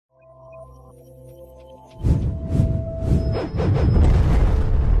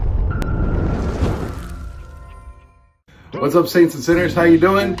What's up, saints and sinners? How you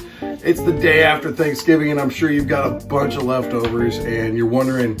doing? It's the day after Thanksgiving, and I'm sure you've got a bunch of leftovers, and you're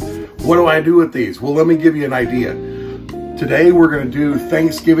wondering, what do I do with these? Well, let me give you an idea. Today, we're gonna do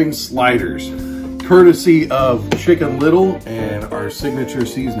Thanksgiving sliders, courtesy of Chicken Little and our signature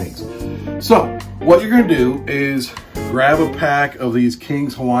seasonings. So, what you're gonna do is grab a pack of these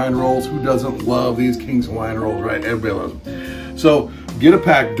King's Hawaiian rolls. Who doesn't love these King's Hawaiian rolls, right? Everybody loves them. So, get a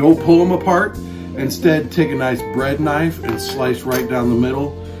pack, don't pull them apart. Instead, take a nice bread knife and slice right down the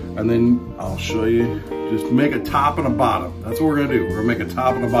middle. And then I'll show you, just make a top and a bottom. That's what we're gonna do. We're gonna make a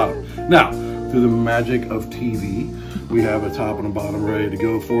top and a bottom. Now, through the magic of TV, we have a top and a bottom ready to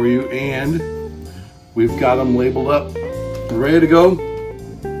go for you. And we've got them labeled up, ready to go.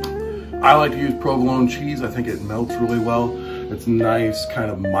 I like to use provolone cheese. I think it melts really well. It's nice, kind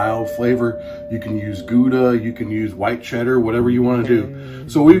of mild flavor. You can use Gouda, you can use white cheddar, whatever you wanna do.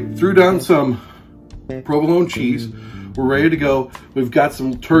 So we threw down some provolone cheese. We're ready to go. We've got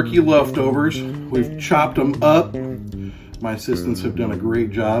some turkey leftovers. We've chopped them up. My assistants have done a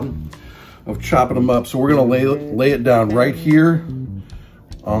great job of chopping them up. So we're gonna lay it down right here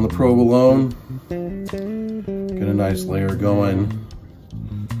on the provolone. Get a nice layer going.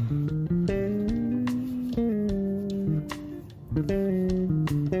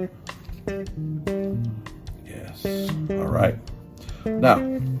 Yes, all right.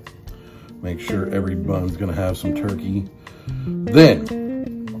 Now, make sure every bun's gonna have some turkey. Then,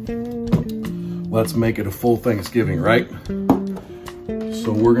 let's make it a full Thanksgiving, right?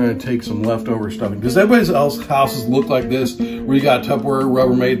 So we're gonna take some leftover stuffing. Does everybody else's houses look like this? Where you got Tupperware,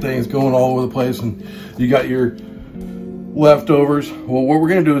 Rubbermaid things going all over the place and you got your leftovers? Well, what we're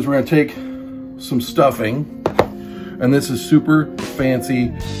gonna do is we're gonna take some stuffing, and this is super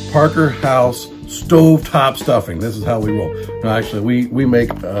fancy Parker House stovetop stuffing. This is how we roll. No, actually, we make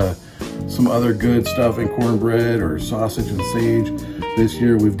some other good stuffing, cornbread or sausage and sage. This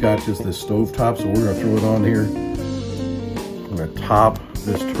year we've got just this stovetop, so we're gonna throw it on here. I'm gonna top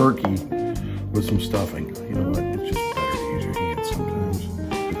this turkey with some stuffing. You know what, it's just better to use your hands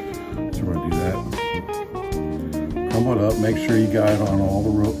sometimes. So we're gonna do that. Come on up, make sure you got it on all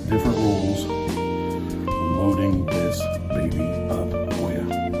the different rolls. Loading this baby up for you.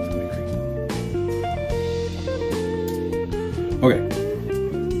 Okay.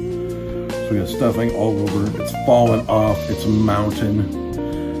 We got stuffing all over. It's falling off. It's a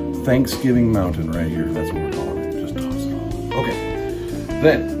mountain. Thanksgiving mountain right here. That's what we're calling it. Just toss it all. Okay.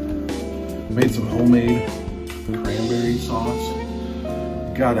 Then, made some homemade cranberry sauce.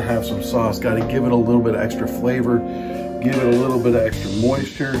 Gotta have some sauce. Gotta give it a little bit of extra flavor. Give it a little bit of extra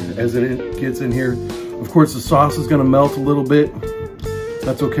moisture as it gets in here. Of course, the sauce is gonna melt a little bit.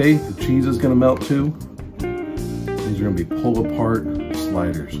 That's okay. The cheese is gonna melt too. These are gonna be pull apart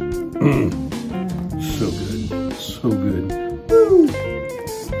sliders. So good, so good. Woo.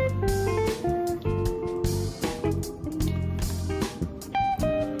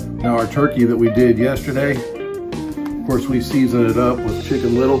 Now our turkey that we did yesterday, of course we seasoned it up with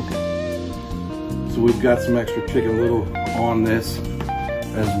Chicken Little. So we've got some extra Chicken Little on this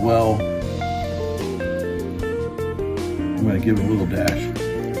as well. I'm gonna give it a little dash,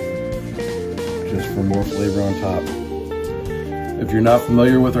 just for more flavor on top. If you're not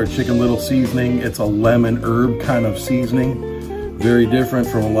familiar with our Chicken Little seasoning, it's a lemon herb kind of seasoning. Very different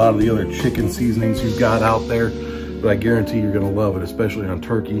from a lot of the other chicken seasonings you've got out there, but I guarantee you're gonna love it, especially on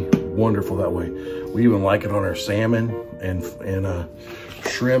turkey. Wonderful that way. We even like it on our salmon and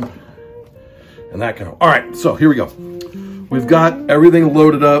shrimp and that kind of. All right, so here we go. We've got everything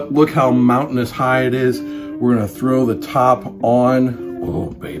loaded up. Look how mountainous high it is. We're gonna throw the top on. Oh,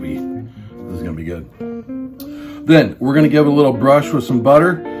 baby, this is gonna be good. Then we're gonna give it a little brush with some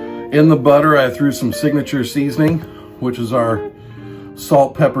butter. In the butter, I threw some signature seasoning, which is our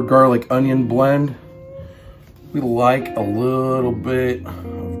salt, pepper, garlic, onion blend. We like a little bit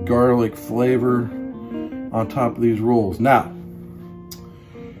of garlic flavor on top of these rolls. Now,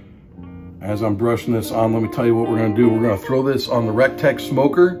 as I'm brushing this on, let me tell you what we're gonna do. We're gonna throw this on the Recteq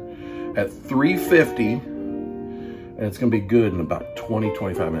smoker at 350, and it's gonna be good in about 20,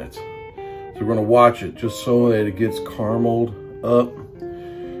 25 minutes. So we're gonna watch it just so that it gets carameled up,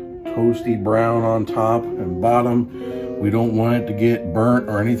 toasty brown on top and bottom. We don't want it to get burnt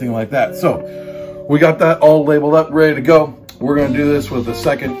or anything like that. So we got that all labeled up, ready to go. We're gonna do this with the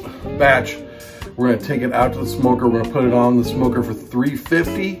second batch. We're gonna take it out to the smoker. We're gonna put it on the smoker for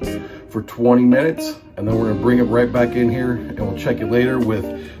 350 for 20 minutes. And then we're gonna bring it right back in here and we'll check it later with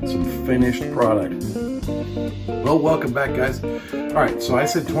some finished product. Well, welcome back, guys. All right, so I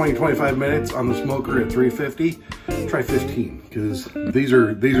said 20, 25 minutes on the smoker at 350. Try 15, because these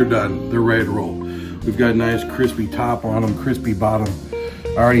are done. They're ready to roll. We've got a nice crispy top on them, crispy bottom.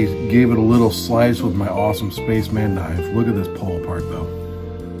 I already gave it a little slice with my awesome Spaceman knife. Look at this pull apart though.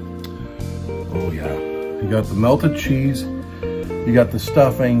 Oh yeah. You got the melted cheese, you got the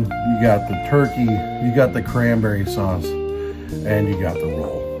stuffing, you got the turkey, you got the cranberry sauce, and you got the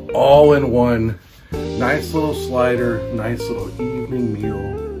roll. All in one. Nice little slider, nice little evening meal.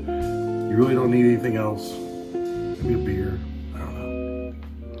 You really don't need anything else. Maybe a beer, I don't know.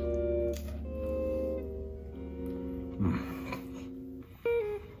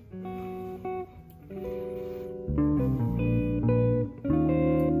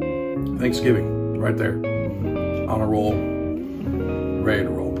 Thanksgiving, right there. On a roll, ready to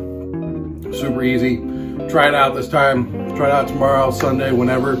roll. Super easy. Try it out this time. Try it out tomorrow, Sunday,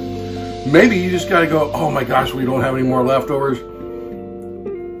 whenever. Maybe you just gotta go, oh my gosh, we don't have any more leftovers.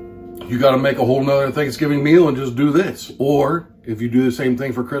 You gotta make a whole nother Thanksgiving meal and just do this. Or if you do the same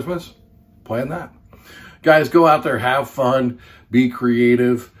thing for Christmas, plan that. Guys, go out there, have fun, be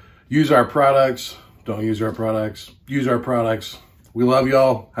creative, use our products. Don't use our products, use our products. We love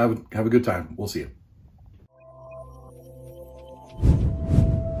y'all. Have a good time. We'll see you.